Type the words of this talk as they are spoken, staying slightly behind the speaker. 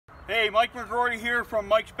Hey, Mike McGrory here from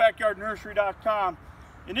Mike'sBackyardNursery.com.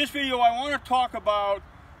 In this video, I want to talk about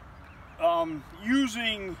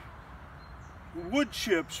using wood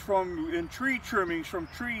chips in tree trimmings from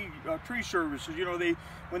tree services. You know,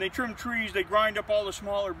 when they trim trees, they grind up all the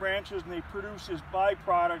smaller branches and they produce this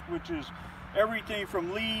byproduct, which is everything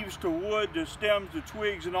from leaves to wood to stems to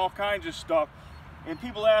twigs and all kinds of stuff. And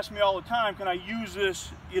people ask me all the time, can I use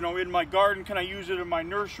this, you know, in my garden? Can I use it in my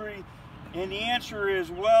nursery? And the answer is,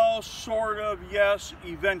 well, sort of, yes,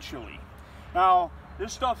 eventually. Now,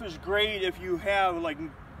 this stuff is great if you have like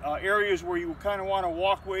areas where you kind of want a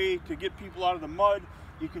walkway to get people out of the mud.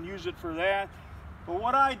 You can use it for that. But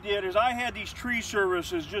what I did is I had these tree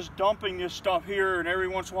services just dumping this stuff here, and every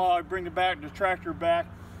once in a while I'd bring the tractor back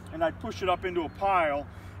and I'd push it up into a pile.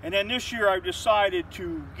 And then this year I've decided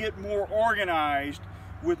to get more organized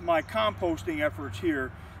with my composting efforts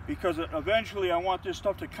here, because eventually I want this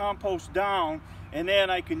stuff to compost down, and then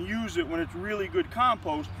I can use it when it's really good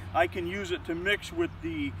compost. I can use it to mix with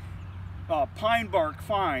the pine bark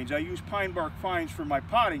fines. I use pine bark fines for my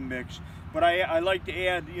potting mix, but I like to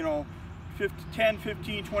add, you know, 10,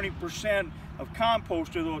 15, 20% of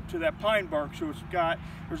compost to that pine bark, so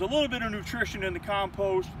there's a little bit of nutrition in the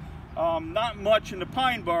compost, not much in the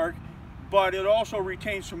pine bark, but it also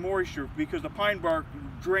retains some moisture because the pine bark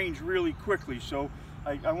drains really quickly. So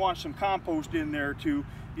I want some compost in there to,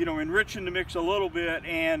 you know, enrich in the mix a little bit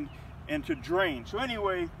and to drain. So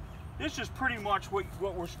anyway, this is pretty much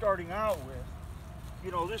what we're starting out with. You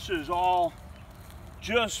know, this is all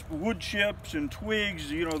just wood chips and twigs.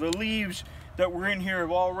 You know, the leaves that were in here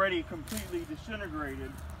have already completely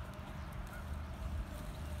disintegrated.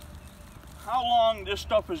 How long this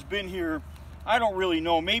stuff has been here, I don't really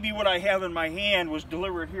know. Maybe what I have in my hand was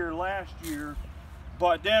delivered here last year.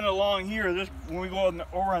 But then along here, when we go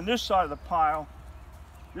over on this side of the pile,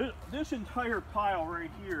 this entire pile right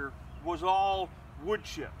here was all wood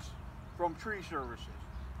chips from tree services.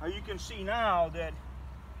 Now you can see now that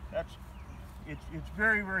it's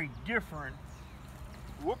very, very different.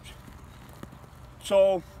 Whoops.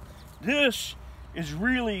 So this is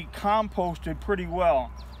really composted pretty well.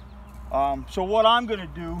 So what I'm going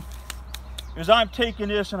to do is I'm taking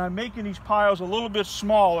this and I'm making these piles a little bit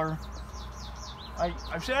smaller.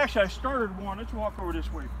 I started one. Let's walk over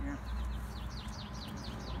this way here.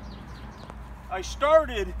 I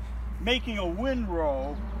started making a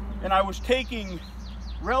windrow, and I was taking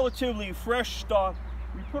relatively fresh stuff.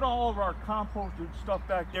 We put all of our composted stuff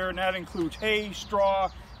back there, and that includes hay,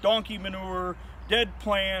 straw, donkey manure, dead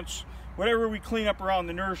plants, whatever we clean up around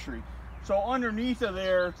the nursery. So underneath of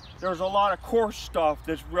there's a lot of coarse stuff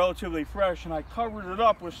that's relatively fresh, and I covered it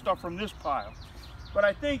up with stuff from this pile. But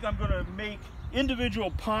I think I'm going to make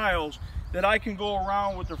individual piles that I can go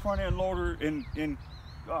around with the front end loader and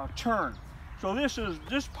turn. So this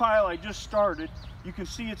pile I just started. You can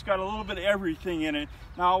see it's got a little bit of everything in it.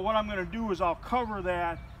 Now what I'm going to do is I'll cover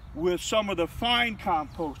that with some of the fine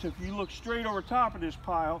compost. If you look straight over top of this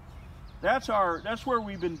pile, that's where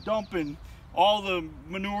we've been dumping all the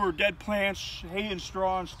manure, dead plants, hay and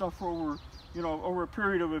straw and stuff over a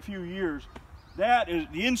period of a few years. That is,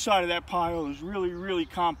 the inside of that pile is really, really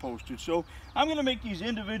composted. So I'm going to make these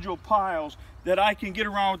individual piles that I can get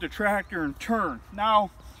around with the tractor and turn.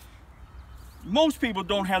 Now, most people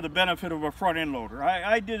don't have the benefit of a front end loader.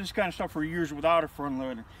 I did this kind of stuff for years without a front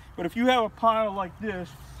loader. But if you have a pile like this,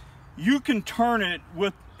 you can turn it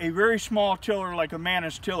with a very small tiller like a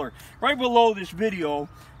Manus tiller. Right below this video,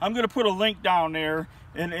 I'm going to put a link down there,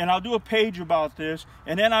 and I'll do a page about this,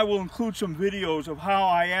 and then I will include some videos of how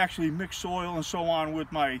I actually mix soil and so on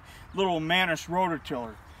with my little Manus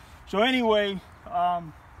rototiller. So anyway,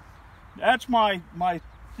 that's my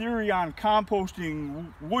theory on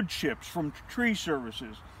composting wood chips from tree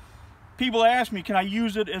services. People ask me, can I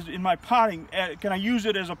use it as can I use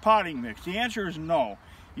it as a potting mix? The answer is no.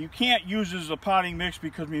 You can't use it as a potting mix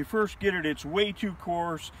because when you first get it, it's way too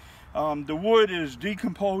coarse. The wood is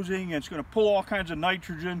decomposing, and it's going to pull all kinds of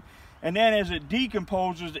nitrogen, and then as it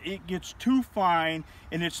decomposes, it gets too fine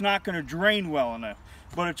and it's not going to drain well enough.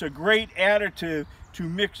 But it's a great additive to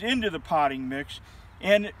mix into the potting mix.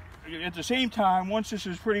 And at the same time, once this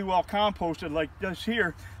is pretty well composted like this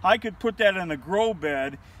here, I could put that in a grow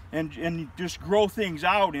bed and just grow things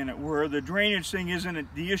out in it, where the drainage thing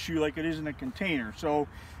isn't the issue like it is in a container. So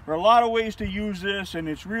there are a lot of ways to use this, and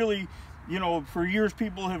it's really, you know, for years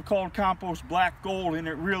people have called compost black gold, and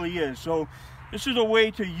it really is. So this is a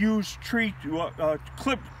way to use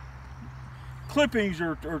clippings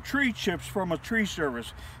or tree chips from a tree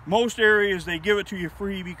service. Most areas they give it to you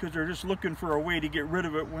free because they're just looking for a way to get rid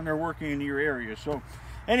of it when they're working in your area. So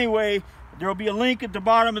anyway, There will be a link at the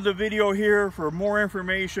bottom of the video here for more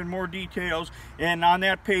information, more details, and on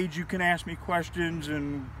that page you can ask me questions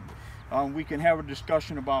and we can have a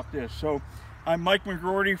discussion about this. So I'm Mike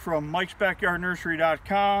McGroarty from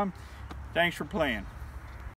Mike'sBackyardNursery.com. Thanks for playing.